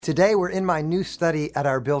Today we're in my new study at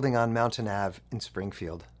our building on Mountain Ave in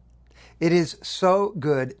Springfield. It is so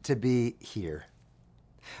good to be here.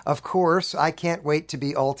 Of course, I can't wait to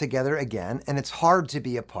be all together again, and it's hard to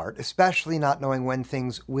be apart, especially not knowing when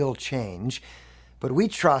things will change. But we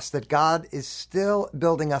trust that God is still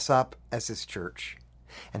building us up as His church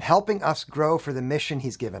and helping us grow for the mission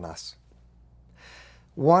He's given us.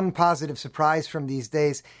 One positive surprise from these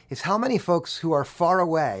days is how many folks who are far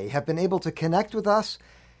away have been able to connect with us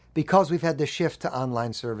because we've had to shift to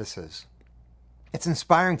online services. It's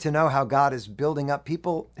inspiring to know how God is building up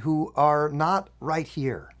people who are not right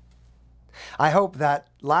here. I hope that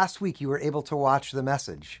last week you were able to watch the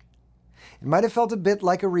message. It might have felt a bit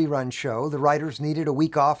like a rerun show. The writers needed a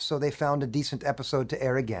week off, so they found a decent episode to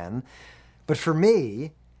air again. But for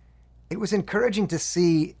me, it was encouraging to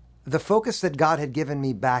see the focus that God had given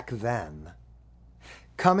me back then,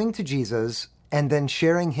 coming to Jesus and then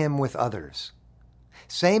sharing Him with others.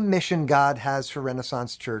 Same mission God has for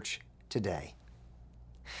Renaissance Church today.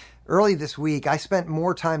 Early this week, I spent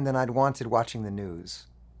more time than I'd wanted watching the news.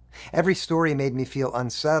 Every story made me feel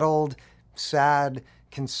unsettled, sad,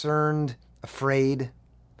 concerned, afraid.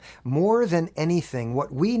 More than anything,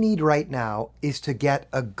 what we need right now is to get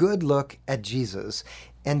a good look at Jesus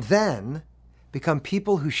and then become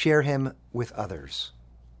people who share Him with others.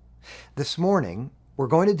 This morning, we're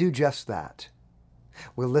going to do just that.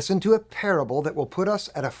 We'll listen to a parable that will put us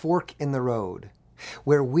at a fork in the road,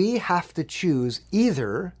 where we have to choose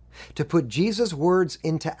either to put Jesus' words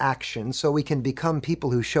into action so we can become people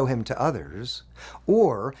who show Him to others,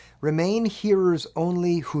 or remain hearers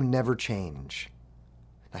only who never change.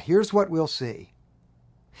 Now here's what we'll see.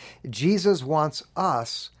 Jesus wants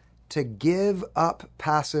us to give up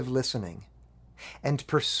passive listening and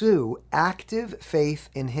pursue active faith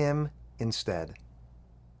in Him instead.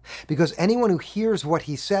 Because anyone who hears what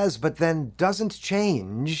He says but then doesn't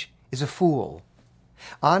change is a fool,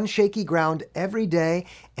 on shaky ground every day,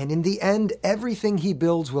 and in the end, everything he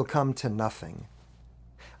builds will come to nothing.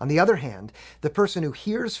 On the other hand, the person who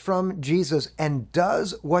hears from Jesus and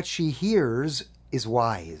does what she hears is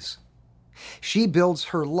wise. She builds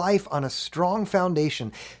her life on a strong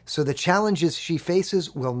foundation, so the challenges she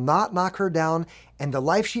faces will not knock her down, and the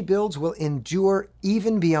life she builds will endure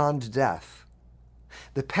even beyond death.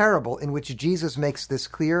 The parable in which Jesus makes this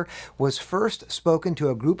clear was first spoken to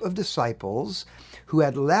a group of disciples who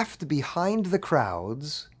had left behind the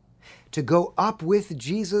crowds to go up with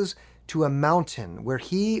Jesus to a mountain where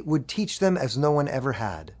He would teach them as no one ever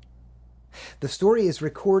had. The story is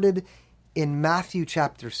recorded in Matthew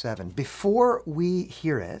chapter 7. Before we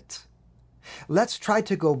hear it, let's try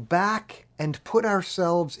to go back and put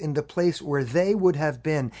ourselves in the place where they would have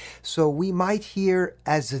been so we might hear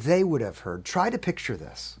as they would have heard. Try to picture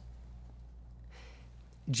this.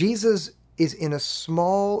 Jesus is in a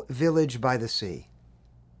small village by the sea.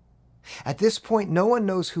 At this point, no one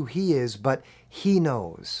knows who He is, but He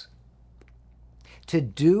knows. To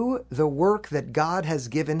do the work that God has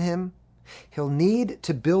given Him, He'll need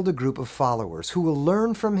to build a group of followers who will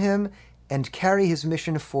learn from Him and carry His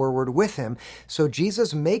mission forward with Him. So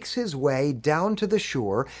Jesus makes His way down to the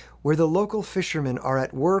shore where the local fishermen are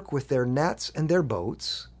at work with their nets and their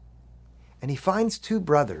boats, and He finds two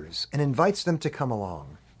brothers and invites them to come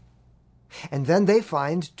along. And then they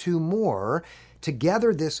find two more.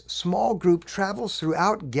 Together, this small group travels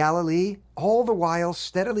throughout Galilee, all the while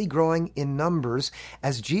steadily growing in numbers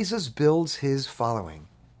as Jesus builds His following.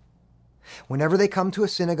 Whenever they come to a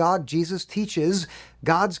synagogue, Jesus teaches,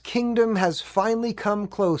 God's kingdom has finally come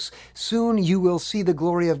close. Soon you will see the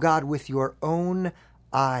glory of God with your own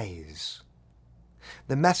eyes.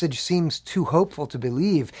 The message seems too hopeful to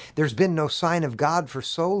believe. There's been no sign of God for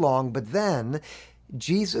so long, but then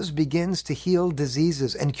Jesus begins to heal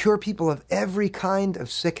diseases and cure people of every kind of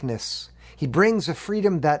sickness. He brings a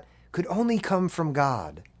freedom that could only come from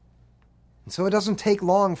God. And so it doesn't take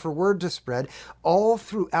long for word to spread. All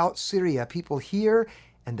throughout Syria, people hear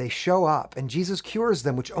and they show up, and Jesus cures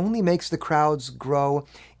them, which only makes the crowds grow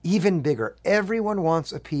even bigger. Everyone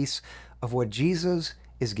wants a piece of what Jesus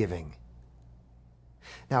is giving.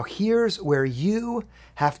 Now, here's where you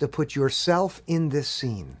have to put yourself in this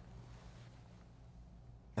scene.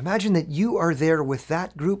 Imagine that you are there with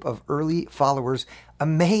that group of early followers,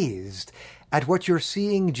 amazed at what you're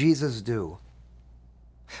seeing Jesus do.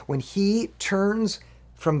 When He turns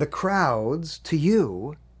from the crowds to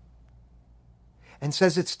you and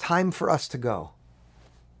says, it's time for us to go.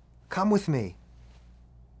 Come with me.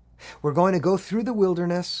 We're going to go through the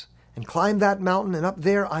wilderness, and climb that mountain, and up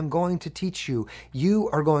there I'm going to teach you. You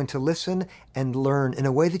are going to listen and learn in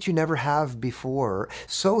a way that you never have before,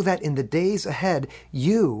 so that in the days ahead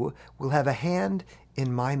you will have a hand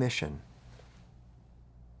in my mission.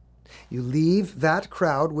 You leave that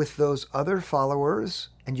crowd with those other followers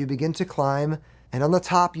and you begin to climb, and on the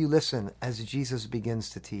top you listen as Jesus begins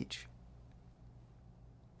to teach.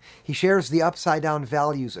 He shares the upside-down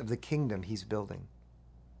values of the kingdom he's building.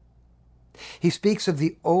 He speaks of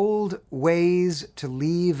the old ways to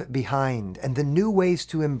leave behind and the new ways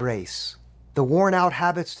to embrace, the worn-out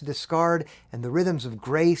habits to discard, and the rhythms of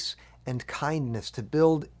grace and kindness to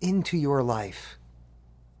build into your life.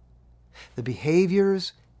 The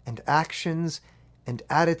behaviors and actions and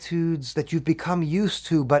attitudes that you've become used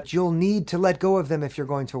to, but you'll need to let go of them if you're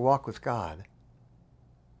going to walk with God.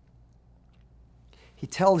 He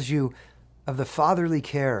tells you of the fatherly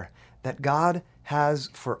care that God has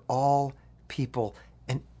for all people,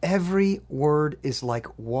 and every word is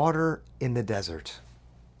like water in the desert,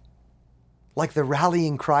 like the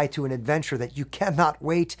rallying cry to an adventure that you cannot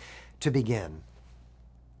wait to begin.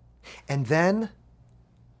 And then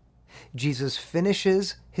Jesus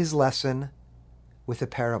finishes his lesson with a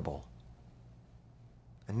parable.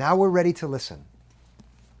 And now we're ready to listen.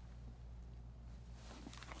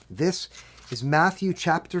 This is Matthew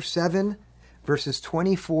chapter 7, verses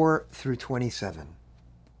 24 through 27.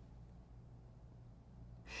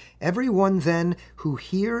 Everyone then who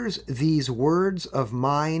hears these words of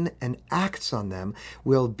mine and acts on them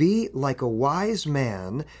will be like a wise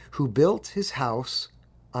man who built his house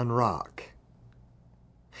on rock.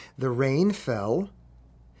 The rain fell,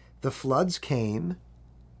 the floods came,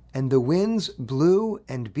 and the winds blew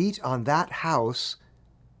and beat on that house,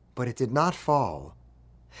 but it did not fall,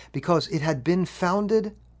 because it had been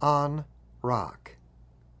founded on rock.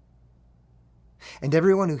 And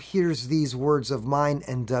everyone who hears these words of mine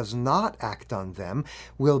and does not act on them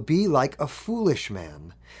will be like a foolish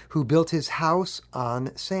man who built his house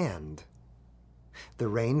on sand. The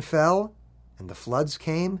rain fell, and the floods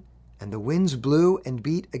came, and the winds blew and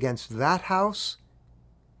beat against that house,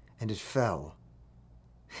 and it fell.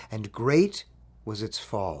 And great was its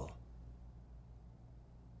fall.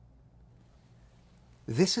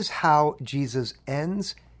 This is how Jesus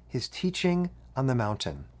ends his teaching on the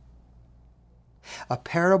mountain. A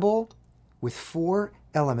parable with 4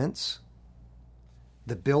 elements: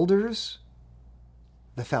 the builders,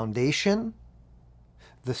 the foundation,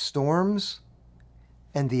 the storms,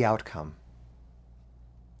 and the outcome.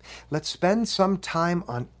 Let's spend some time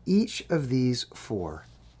on each of these 4.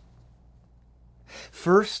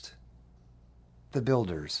 First, the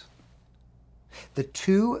builders. The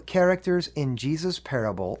 2 characters in Jesus'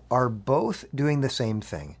 parable are both doing the same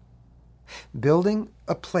thing: building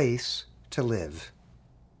a place to live.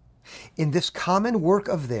 In this common work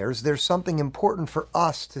of theirs, there's something important for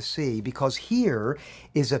us to see, because here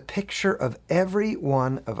is a picture of every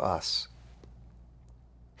one of us.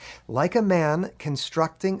 Like a man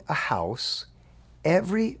constructing a house,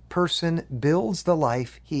 every person builds the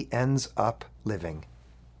life he ends up living.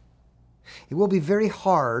 It will be very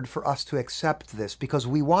hard for us to accept this, because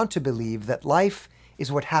we want to believe that life is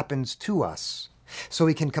what happens to us, so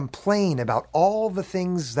we can complain about all the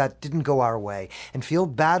things that didn't go our way and feel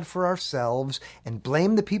bad for ourselves and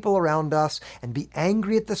blame the people around us and be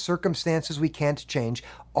angry at the circumstances we can't change,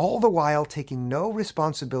 all the while taking no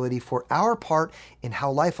responsibility for our part in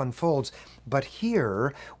how life unfolds. But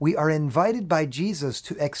here we are invited by Jesus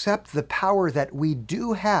to accept the power that we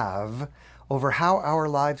do have over how our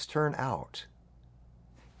lives turn out.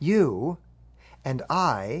 You and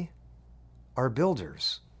I are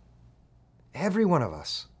builders. Every one of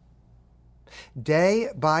us. Day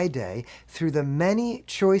by day, through the many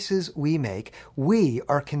choices we make, we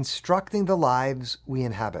are constructing the lives we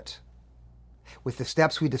inhabit. With the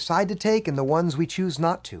steps we decide to take and the ones we choose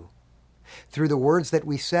not to. Through the words that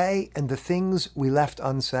we say and the things we left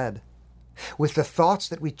unsaid. With the thoughts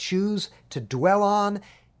that we choose to dwell on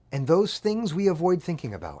and those things we avoid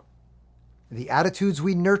thinking about. The attitudes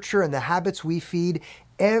we nurture and the habits we feed,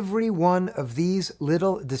 every one of these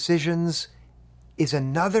little decisions is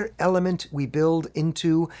another element we build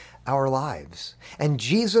into our lives. And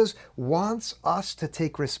Jesus wants us to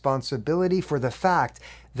take responsibility for the fact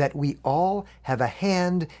that we all have a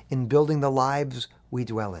hand in building the lives we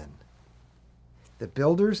dwell in. The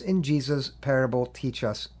builders in Jesus' parable teach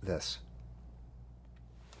us this.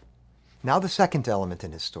 Now the second element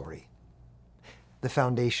in his story, the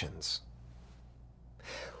foundations.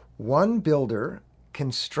 One builder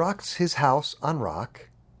constructs his house on rock.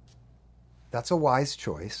 That's a wise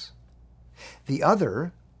choice. The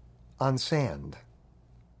other on sand,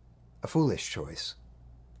 a foolish choice.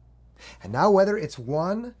 And now whether it's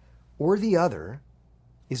one or the other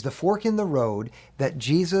is the fork in the road that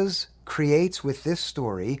Jesus creates with this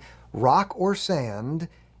story, rock or sand,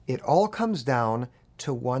 it all comes down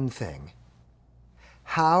to one thing.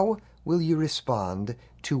 How will you respond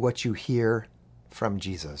to what you hear from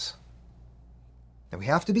Jesus? Now we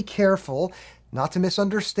have to be careful not to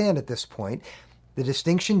misunderstand at this point. The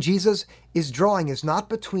distinction Jesus is drawing is not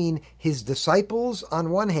between his disciples on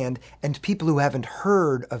one hand and people who haven't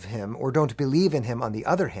heard of him or don't believe in him on the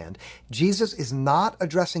other hand. Jesus is not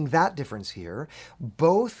addressing that difference here.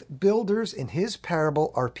 Both builders in his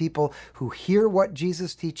parable are people who hear what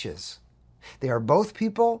Jesus teaches. They are both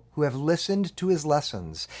people who have listened to his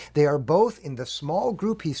lessons. They are both in the small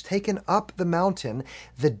group he's taken up the mountain.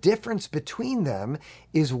 The difference between them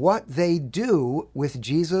is what they do with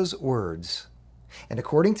Jesus' words. And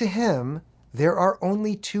according to him, there are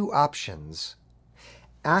only two options.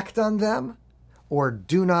 Act on them or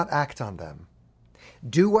do not act on them.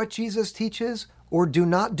 Do what Jesus teaches or do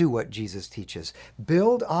not do what Jesus teaches.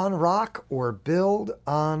 Build on rock or build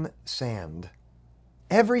on sand.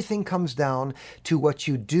 Everything comes down to what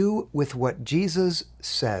you do with what Jesus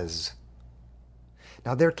says.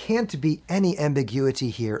 Now, there can't be any ambiguity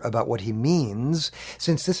here about what he means,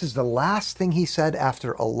 since this is the last thing he said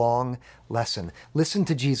after a long lesson. Listen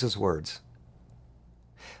to Jesus' words.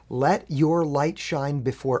 Let your light shine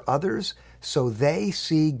before others so they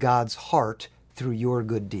see God's heart through your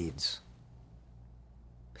good deeds.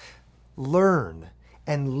 Learn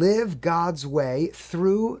and live God's way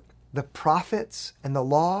through the prophets and the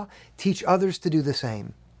law. Teach others to do the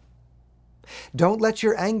same. Don't let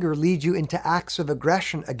your anger lead you into acts of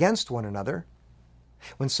aggression against one another.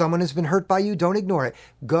 When someone has been hurt by you, don't ignore it.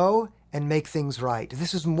 Go and make things right.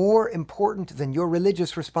 This is more important than your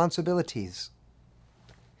religious responsibilities.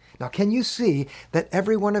 Now, can you see that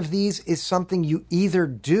every one of these is something you either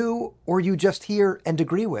do or you just hear and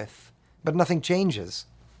agree with, but nothing changes?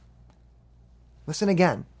 Listen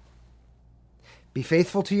again. Be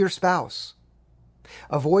faithful to your spouse.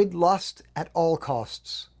 Avoid lust at all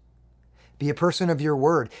costs. Be a person of your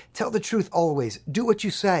word. Tell the truth always. Do what you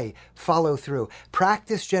say. Follow through.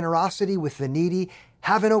 Practice generosity with the needy.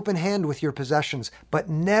 Have an open hand with your possessions, but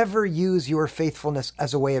never use your faithfulness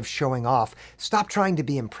as a way of showing off. Stop trying to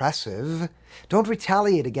be impressive. Don't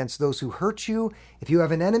retaliate against those who hurt you. If you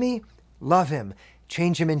have an enemy, love him.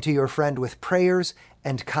 Change him into your friend with prayers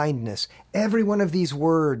and kindness. Every one of these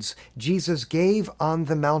words Jesus gave on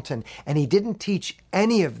the mountain, and he didn't teach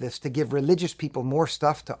any of this to give religious people more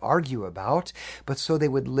stuff to argue about, but so they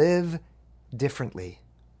would live differently.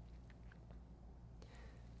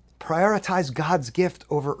 Prioritize God's gift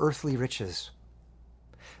over earthly riches.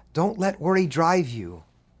 Don't let worry drive you.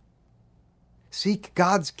 Seek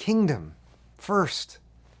God's kingdom first.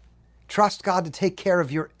 Trust God to take care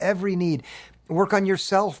of your every need. Work on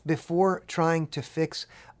yourself before trying to fix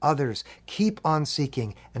others. Keep on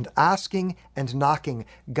seeking and asking and knocking.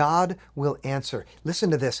 God will answer.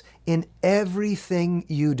 Listen to this. In everything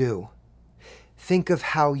you do, think of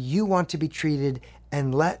how you want to be treated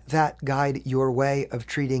and let that guide your way of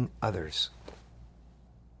treating others.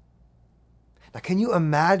 Now, can you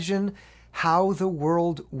imagine how the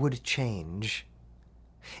world would change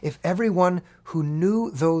if everyone who knew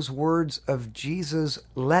those words of Jesus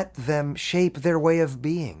let them shape their way of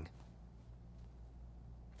being?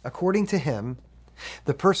 According to him,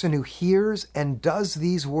 the person who hears and does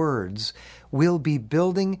these words will be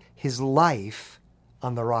building his life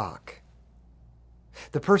on the rock.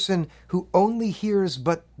 The person who only hears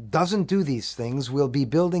but doesn't do these things will be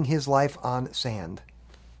building his life on sand.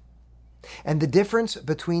 And the difference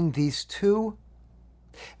between these two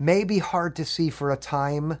may be hard to see for a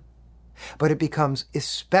time, but it becomes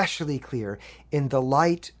especially clear in the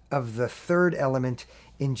light of the third element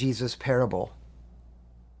in Jesus' parable,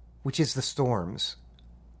 which is the storms.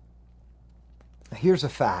 Now, here's a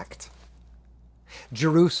fact.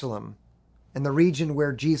 Jerusalem, and the region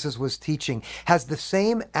where Jesus was teaching, has the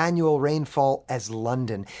same annual rainfall as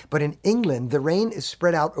London. But in England, the rain is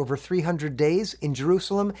spread out over 300 days. In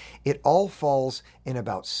Jerusalem, it all falls in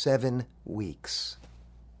about 7 weeks,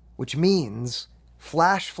 which means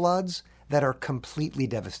flash floods that are completely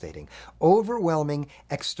devastating, overwhelming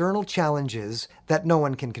external challenges that no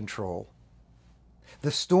one can control.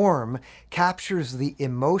 The storm captures the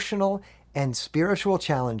emotional and spiritual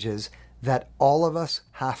challenges that all of us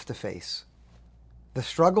have to face. The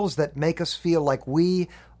struggles that make us feel like we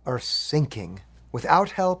are sinking,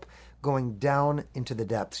 without help, going down into the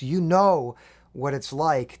depths. You know what it's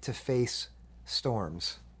like to face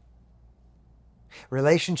storms.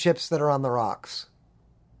 Relationships that are on the rocks.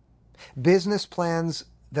 Business plans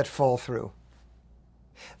that fall through.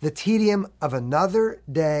 The tedium of another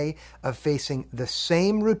day of facing the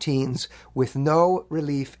same routines with no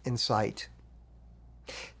relief in sight.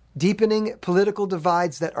 Deepening political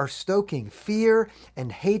divides that are stoking fear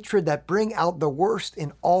and hatred that bring out the worst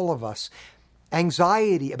in all of us.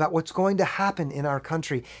 Anxiety about what's going to happen in our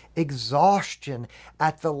country. Exhaustion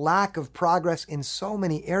at the lack of progress in so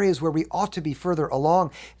many areas where we ought to be further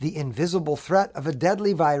along. The invisible threat of a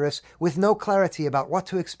deadly virus with no clarity about what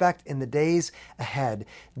to expect in the days ahead.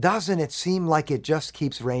 Doesn't it seem like it just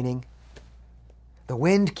keeps raining? The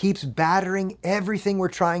wind keeps battering everything we're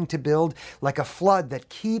trying to build like a flood that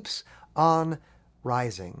keeps on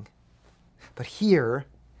rising. But here,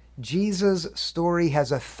 Jesus' story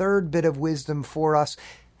has a third bit of wisdom for us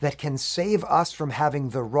that can save us from having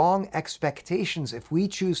the wrong expectations if we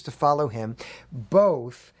choose to follow him.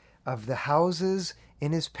 Both of the houses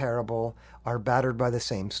in his parable are battered by the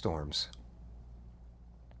same storms.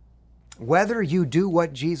 Whether you do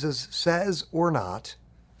what Jesus says or not,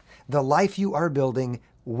 the life you are building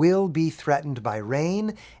will be threatened by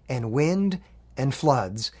rain and wind and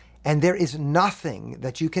floods, and there is nothing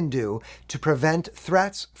that you can do to prevent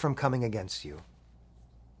threats from coming against you.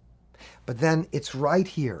 But then it's right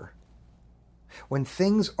here, when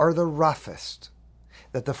things are the roughest,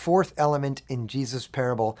 that the fourth element in Jesus'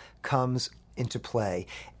 parable comes into play.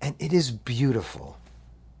 And it is beautiful.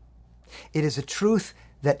 It is a truth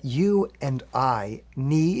that you and I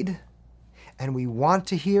need, and we want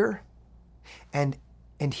to hear. And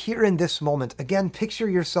here in this moment, again, picture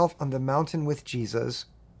yourself on the mountain with Jesus.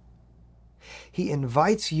 He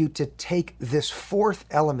invites you to take this fourth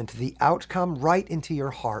element, the outcome, right into your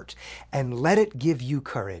heart and let it give you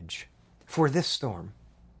courage for this storm.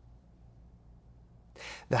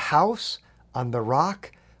 The house on the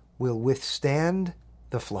rock will withstand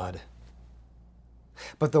the flood,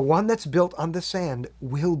 but the one that's built on the sand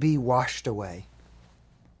will be washed away.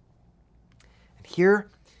 And here,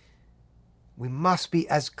 we must be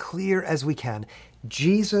as clear as we can.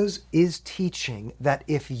 Jesus is teaching that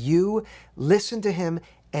if you listen to him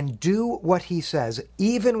and do what he says,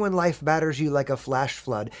 even when life batters you like a flash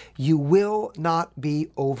flood, you will not be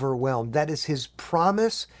overwhelmed. That is his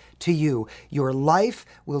promise to you. Your life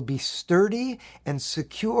will be sturdy and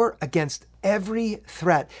secure against every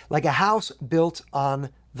threat, like a house built on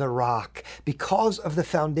the rock. Because of the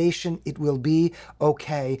foundation, it will be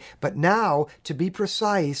okay. But now, to be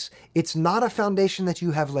precise, it's not a foundation that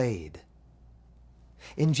you have laid.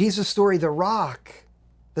 In Jesus' story, the rock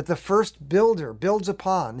that the first builder builds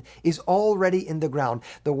upon is already in the ground.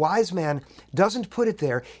 The wise man doesn't put it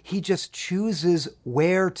there. He just chooses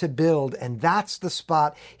where to build, and that's the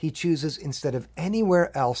spot he chooses instead of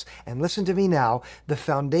anywhere else. And listen to me now, the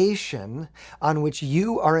foundation on which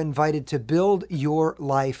you are invited to build your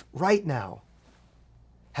life right now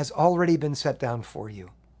has already been set down for you.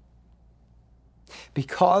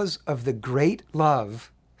 Because of the great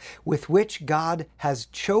love with which God has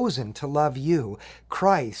chosen to love you,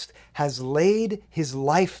 Christ has laid his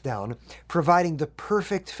life down, providing the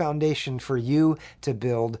perfect foundation for you to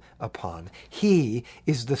build upon. He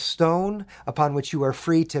is the stone upon which you are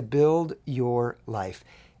free to build your life.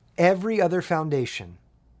 Every other foundation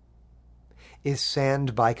is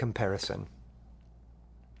sand by comparison.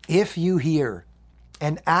 If you hear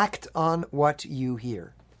and act on what you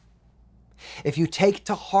hear, if you take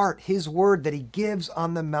to heart his word that he gives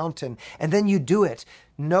on the mountain, and then you do it,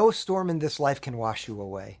 no storm in this life can wash you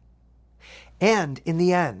away. And in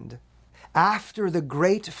the end, after the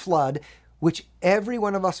great flood, which every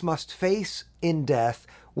one of us must face in death,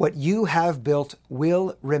 what you have built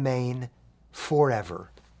will remain forever.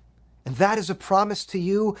 And that is a promise to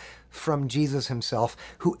you from Jesus himself.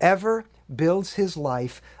 Whoever builds his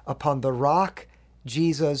life upon the rock,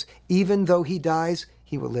 Jesus, even though he dies,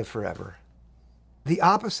 he will live forever. The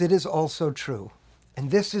opposite is also true,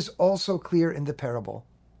 and this is also clear in the parable.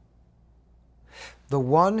 The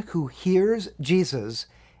one who hears Jesus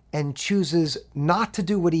and chooses not to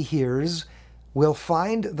do what he hears will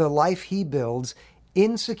find the life he builds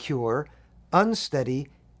insecure, unsteady,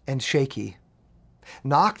 and shaky.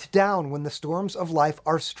 Knocked down when the storms of life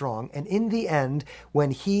are strong, and in the end,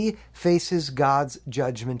 when he faces God's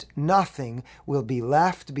judgment, nothing will be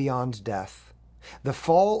left beyond death. The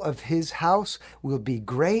fall of his house will be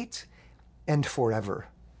great and forever.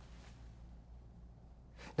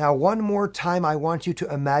 Now, one more time, I want you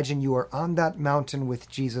to imagine you are on that mountain with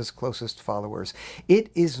Jesus' closest followers. It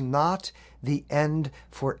is not the end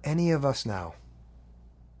for any of us now.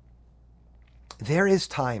 There is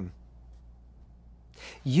time.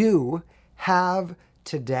 You have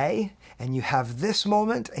today, and you have this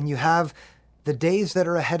moment, and you have the days that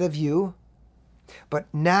are ahead of you But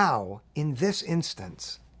now, in this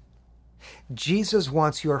instance, Jesus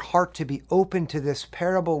wants your heart to be open to this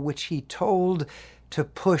parable which he told to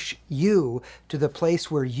push you to the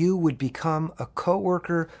place where you would become a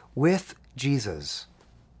co-worker with Jesus.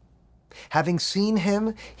 Having seen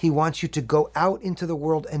him, he wants you to go out into the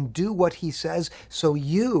world and do what he says, so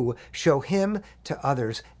you show him to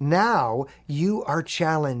others. Now you are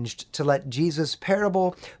challenged to let Jesus'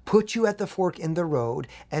 parable put you at the fork in the road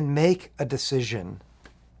and make a decision.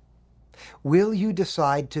 Will you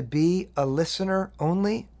decide to be a listener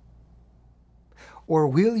only? Or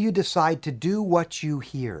will you decide to do what you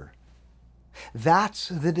hear? That's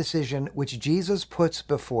the decision which Jesus puts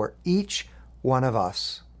before each one of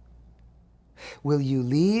us. Will you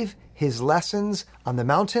leave his lessons on the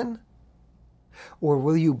mountain? Or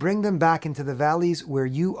will you bring them back into the valleys where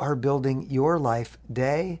you are building your life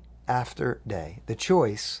day after day? The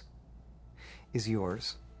choice is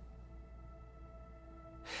yours.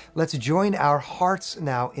 Let's join our hearts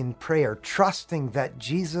now in prayer, trusting that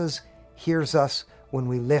Jesus hears us when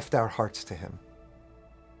we lift our hearts to him.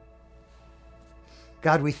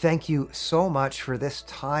 God, we thank you so much for this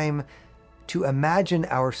time to imagine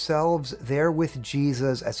ourselves there with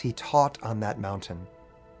Jesus as he taught on that mountain.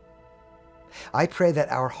 I pray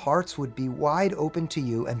that our hearts would be wide open to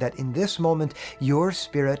you and that in this moment your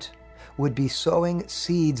Spirit would be sowing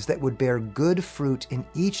seeds that would bear good fruit in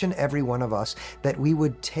each and every one of us, that we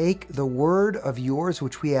would take the word of yours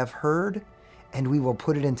which we have heard and we will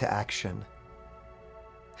put it into action.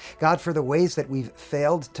 God, for the ways that we've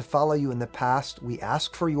failed to follow you in the past, we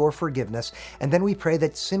ask for your forgiveness, and then we pray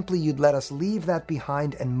that simply you'd let us leave that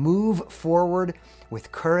behind and move forward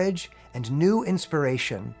with courage and new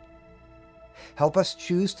inspiration. Help us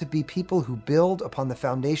choose to be people who build upon the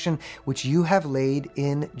foundation which you have laid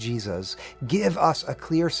in Jesus. Give us a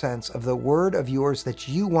clear sense of the word of yours that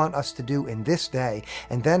you want us to do in this day,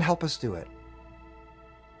 and then help us do it.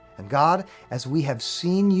 And God, as we have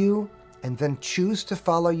seen you and then choose to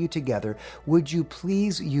follow you together, would you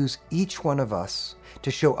please use each one of us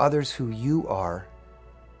to show others who you are?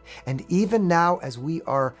 And even now, as we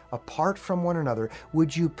are apart from one another,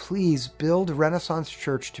 would you please build Renaissance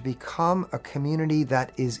Church to become a community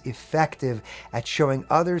that is effective at showing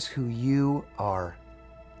others who you are?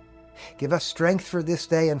 Give us strength for this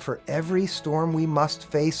day and for every storm we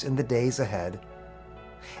must face in the days ahead.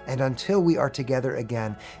 And until we are together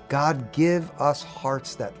again, God, give us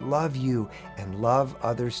hearts that love you and love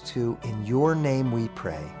others too. In your name we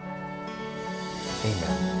pray.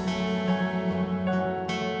 Amen.